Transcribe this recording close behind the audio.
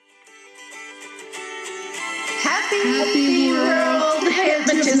Happy World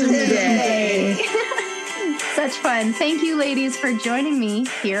Hypnotism Day. Such fun. Thank you, ladies, for joining me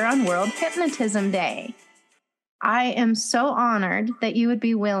here on World Hypnotism Day. I am so honored that you would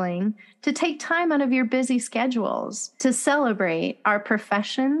be willing to take time out of your busy schedules to celebrate our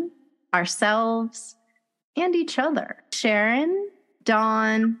profession, ourselves, and each other. Sharon,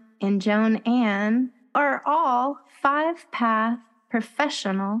 Dawn, and Joan Ann are all 5-path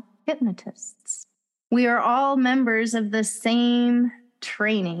professional hypnotists. We are all members of the same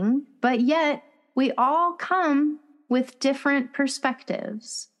training, but yet we all come with different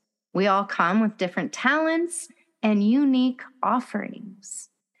perspectives. We all come with different talents and unique offerings.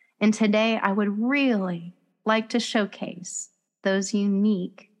 And today I would really like to showcase those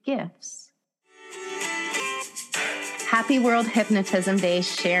unique gifts. Happy World Hypnotism Day,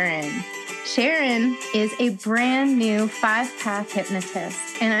 Sharon. Sharon is a brand new 5-path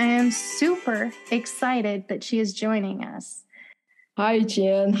hypnotist, and I am super excited that she is joining us. Hi,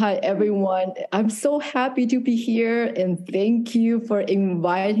 Jen. Hi, everyone. I'm so happy to be here, and thank you for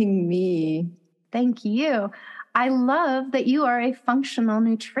inviting me. Thank you. I love that you are a functional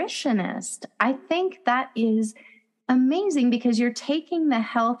nutritionist. I think that is amazing because you're taking the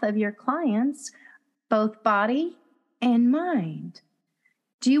health of your clients, both body and mind.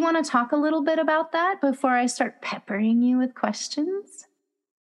 Do you want to talk a little bit about that before I start peppering you with questions?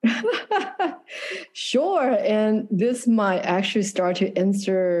 Sure. And this might actually start to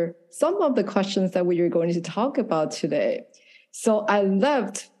answer some of the questions that we are going to talk about today. So I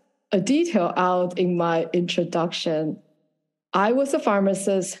left a detail out in my introduction. I was a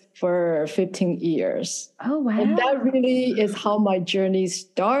pharmacist for 15 years. Oh, wow. And that really is how my journey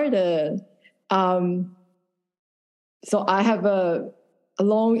started. So I have a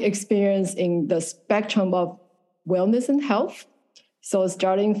long experience in the spectrum of wellness and health. So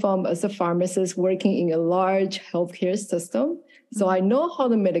starting from as a pharmacist working in a large healthcare system. So I know how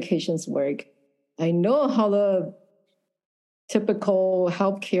the medications work. I know how the typical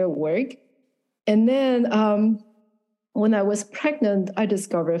healthcare work. And then when I was pregnant, I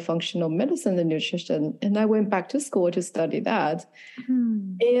discovered functional medicine and nutrition, and I went back to school to study that.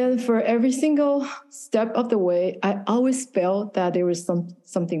 And for every single step of the way, I always felt that there was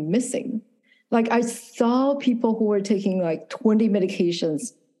something missing. Like I saw people who were taking like 20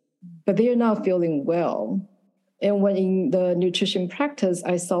 medications, but they are not feeling well. And when in the nutrition practice,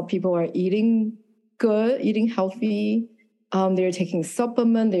 I saw people are eating good, eating healthy. They're taking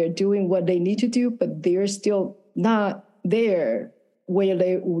supplement, they're doing what they need to do, but they're still not there where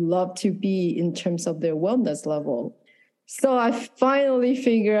they would love to be in terms of their wellness level. So I finally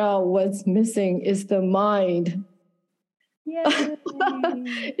figured out what's missing is the mind.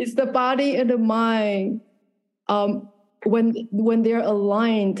 It's the body and the mind. When they're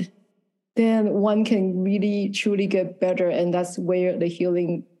aligned, then one can really truly get better, and that's where the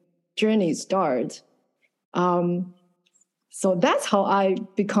healing journey starts. So that's how I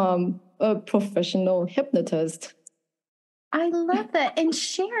become a professional hypnotist. I love that. And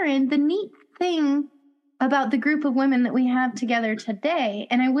Sharon, the neat thing about the group of women that we have together today,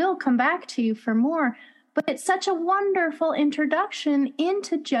 and I will come back to you for more, but it's such a wonderful introduction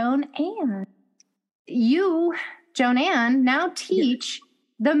into Joan Ann. You, Joan Ann, now teach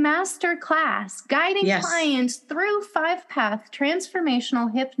the master class, guiding clients through 5-path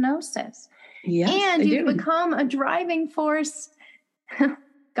transformational hypnosis. Yes, and you've become a driving force,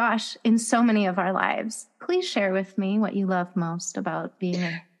 gosh, in so many of our lives. Please share with me what you love most about being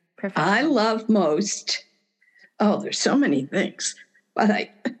a professional. I love most. Oh, there's so many things. But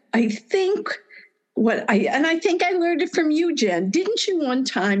I think I think I learned it from you, Jen. Didn't you one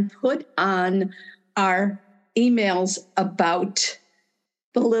time put on our emails about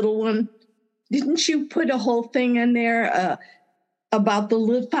the little one? Didn't you put a whole thing in there about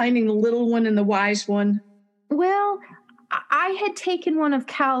finding the little one and the wise one? Well, I had taken one of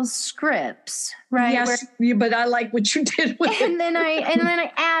Cal's scripts, right? Yes, but I like what you did with it. And then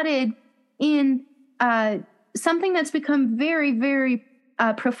I added in something that's become very, very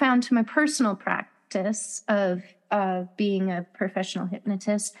profound to my personal practice of being a professional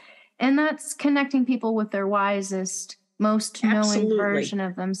hypnotist, and that's connecting people with their wisest, most knowing version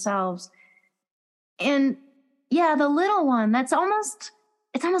of themselves. And yeah, the little one, it's almost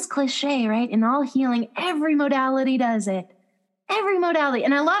cliche, right? In all healing, every modality does it. Every modality.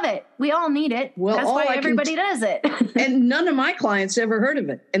 And I love it. We all need it. Well, that's why everybody does it. And none of my clients ever heard of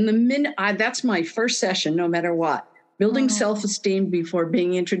it. And the minute that's my first session, no matter what. Building self-esteem before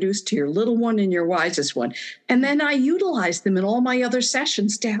being introduced to your little one and your wisest one. And then I utilize them in all my other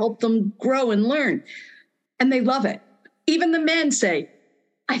sessions to help them grow and learn. And they love it. Even the men say,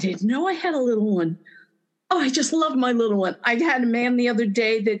 I didn't know I had a little one. Oh, I just love my little one. I had a man the other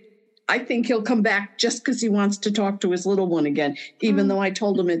day that I think he'll come back just because he wants to talk to his little one again, even though I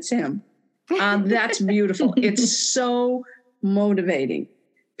told him it's him. That's beautiful. It's so motivating.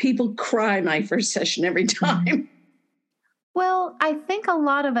 People cry my first session every time. Well, I think a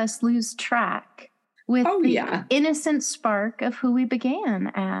lot of us lose track with the innocent spark of who we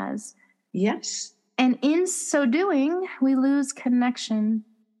began as. Yes. And in so doing, we lose connection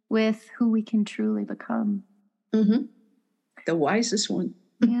with who we can truly become. Mm-hmm. The wisest one.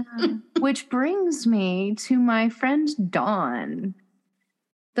 Yeah. Which brings me to my friend Dawn.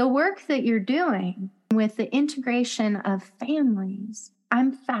 The work that you're doing with the integration of families,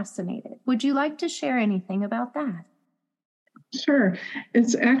 I'm fascinated. Would you like to share anything about that? Sure.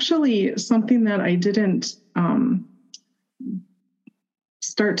 It's actually something that I didn't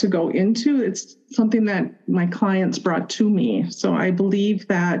start to go into. It's something that my clients brought to me. So I believe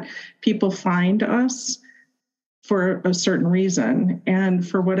that people find us for a certain reason. And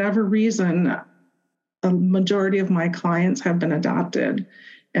for whatever reason, a majority of my clients have been adopted.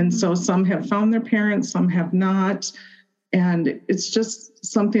 And so some have found their parents, some have not. And it's just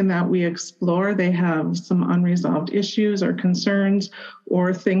something that we explore. They have some unresolved issues or concerns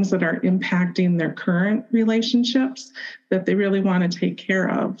or things that are impacting their current relationships that they really want to take care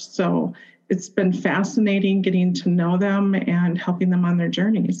of. So it's been fascinating getting to know them and helping them on their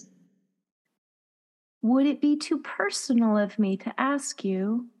journeys. Would it be too personal of me to ask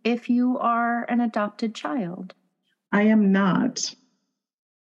you if you are an adopted child? I am not.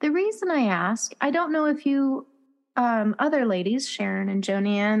 The reason I ask, I don't know if you other ladies, Sharon and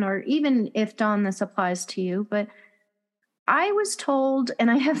Jonianne, or even if Dawn, this applies to you, but I was told, and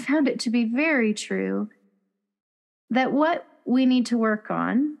I have found it to be very true, that what we need to work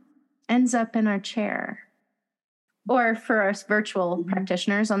on ends up in our chair, or for us virtual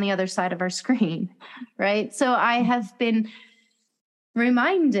practitioners on the other side of our screen, right? So I have been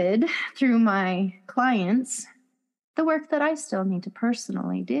reminded through my clients the work that I still need to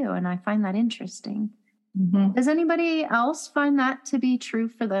personally do, and I find that interesting. Mm-hmm. Does anybody else find that to be true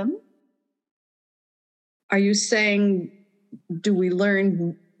for them? Are you saying, do we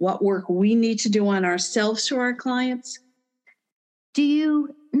learn what work we need to do on ourselves to our clients? Do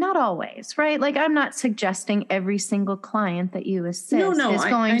you? Not always, right? Like, I'm not suggesting every single client that you assist is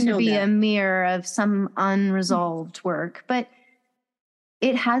going to be a mirror of some unresolved work. But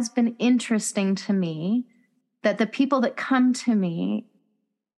it has been interesting to me that the people that come to me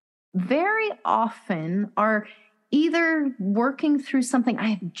very often are either working through something I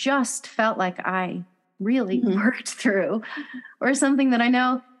have just felt like I really worked through, or something that I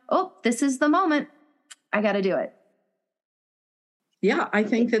know, oh, this is the moment, I got to do it. Yeah, I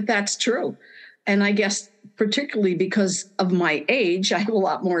think that that's true. And I guess particularly because of my age, I have a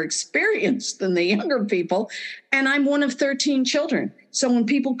lot more experience than the younger people. And I'm one of 13 children. So when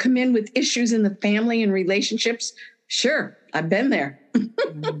people come in with issues in the family and relationships, sure, I've been there.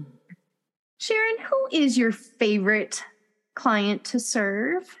 Sharon, who is your favorite client to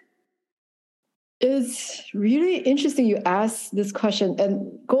serve? It's really interesting you asked this question.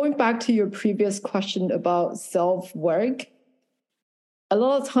 And going back to your previous question about self-work, a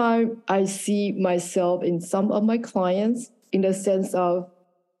lot of time I see myself in some of my clients in the sense of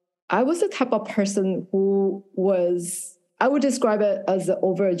I was the type of person who was, I would describe it as an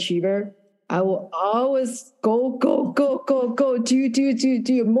overachiever. I will always go, do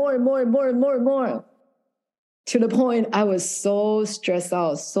more. To the point I was so stressed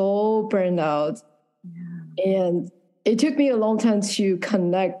out, so burned out. Yeah. And it took me a long time to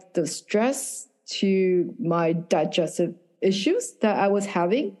connect the stress to my digestive issues that I was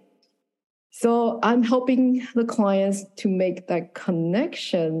having. So I'm helping the clients to make that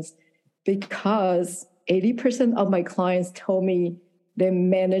connections because 80% of my clients told me they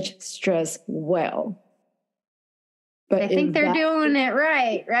manage stress well. But I think they're doing it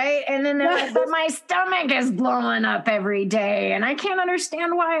right? And then they're like, but my stomach is blowing up every day and I can't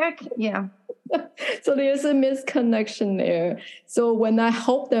understand why I can't. Yeah. So there's a misconnection there. So when I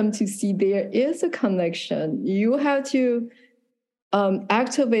help them to see there is a connection, you have to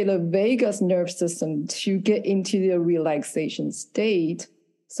activate the vagus nerve system to get into the relaxation state.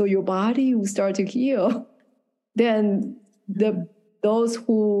 So your body will start to heal. Then those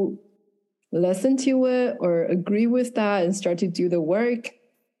who listen to it or agree with that and start to do the work,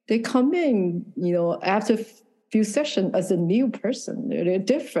 they come in, after a few sessions as a new person. They're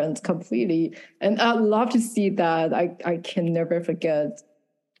different completely. And I'd love to see that. I can never forget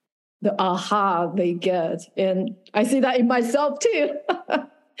the aha they get. And I see that in myself too.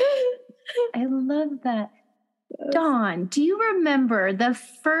 I love that. Dawn, do you remember the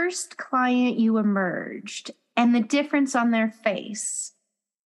first client you emerged and the difference on their face?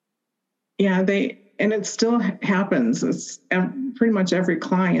 Yeah, and it still happens. It's pretty much every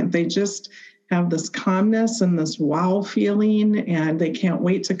client. They just have this calmness and this wow feeling, and they can't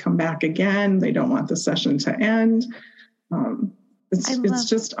wait to come back again. They don't want the session to end. It's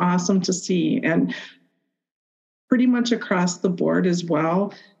just awesome to see. And pretty much across the board as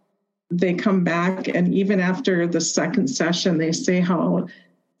well, they come back, and even after the second session, they say how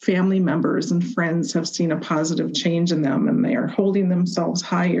family members and friends have seen a positive change in them, and they are holding themselves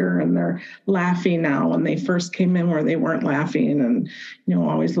higher, and they're laughing now. When they first came in where they weren't laughing and,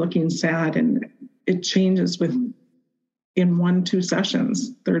 always looking sad, and it changes in 1-2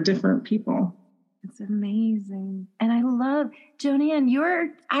 sessions. They're different people. It's amazing. And I love, Joanne, you're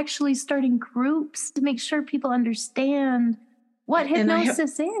actually starting groups to make sure people understand what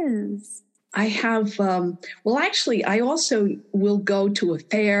hypnosis is. I have, I also will go to a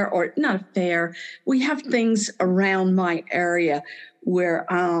fair, or not a fair. We have things around my area where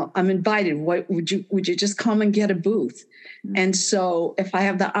I'm invited. What would you just come and get a booth? Mm-hmm. And so if I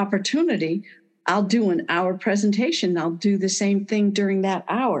have the opportunity, I'll do an hour presentation. I'll do the same thing during that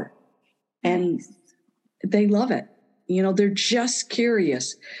hour. And they love it. They're just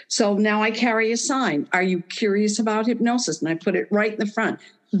curious. So now I carry a sign. Are you curious about hypnosis? And I put it right in the front.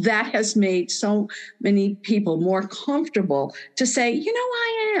 That has made so many people more comfortable to say,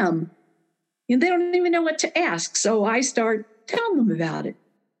 I am. And they don't even know what to ask. So I start telling them about it,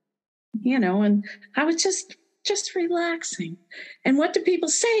 and I was just relaxing. And what do people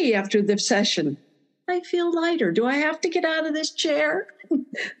say after the session? I feel lighter. Do I have to get out of this chair?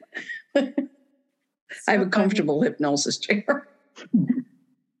 I have a comfortable hypnosis chair.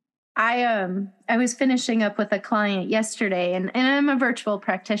 I was finishing up with a client yesterday, and I'm a virtual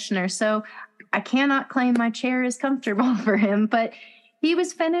practitioner, so I cannot claim my chair is comfortable for him, but he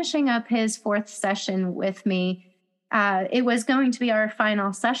was finishing up his 4th session with me. It was going to be our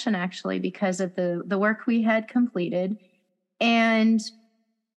final session, actually, because of the work we had completed. And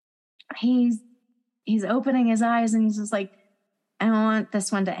he's opening his eyes, and he's just like, I don't want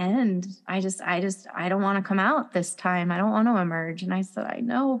this one to end. I don't want to come out this time. I don't want to emerge. And I said, I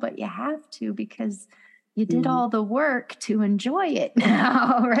know, but you have to, because you did all the work to enjoy it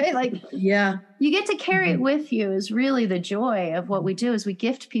now, right? Like, yeah, you get to carry it with you is really the joy of what we do, is we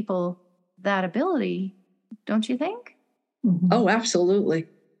gift people that ability. Don't you think? Oh, absolutely.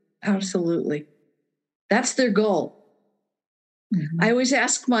 Absolutely. That's their goal. I always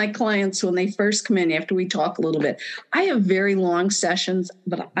ask my clients when they first come in, after we talk a little bit, I have very long sessions,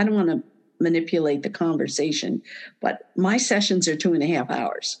 but I don't want to manipulate the conversation. But my sessions are 2.5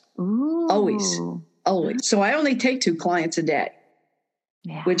 hours. Ooh. Always. So I only take 2 clients a day,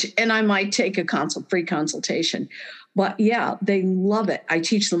 and I might take a free consultation. But yeah, they love it. I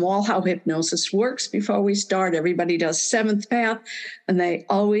teach them all how hypnosis works before we start. Everybody does 7th path, and they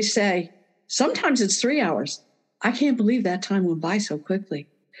always say, sometimes it's 3 hours. I can't believe that time went by so quickly.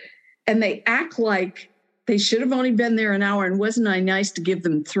 And they act like they should have only been there an hour, and wasn't I nice to give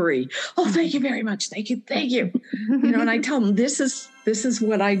them 3? Oh, thank you very much. Thank you. And I tell them, this is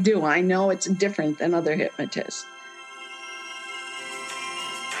what I do. I know it's different than other hypnotists.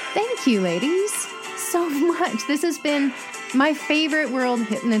 Thank you, ladies, so much. This has been my favorite World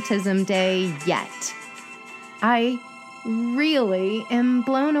Hypnotism Day yet. I really am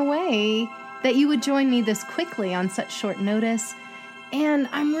blown away that you would join me this quickly on such short notice. And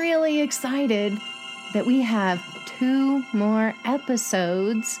I'm really excited that we have 2 more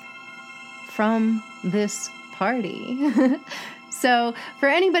episodes from this party. So for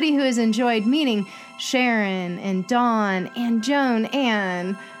anybody who has enjoyed meeting Sharon and Dawn and Joan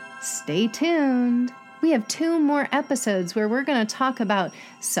Ann, stay tuned. We have 2 more episodes where we're going to talk about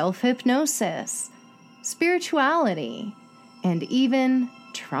self-hypnosis, spirituality, and even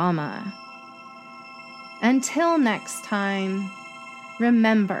trauma. Until next time,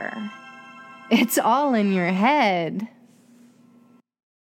 remember, it's all in your head.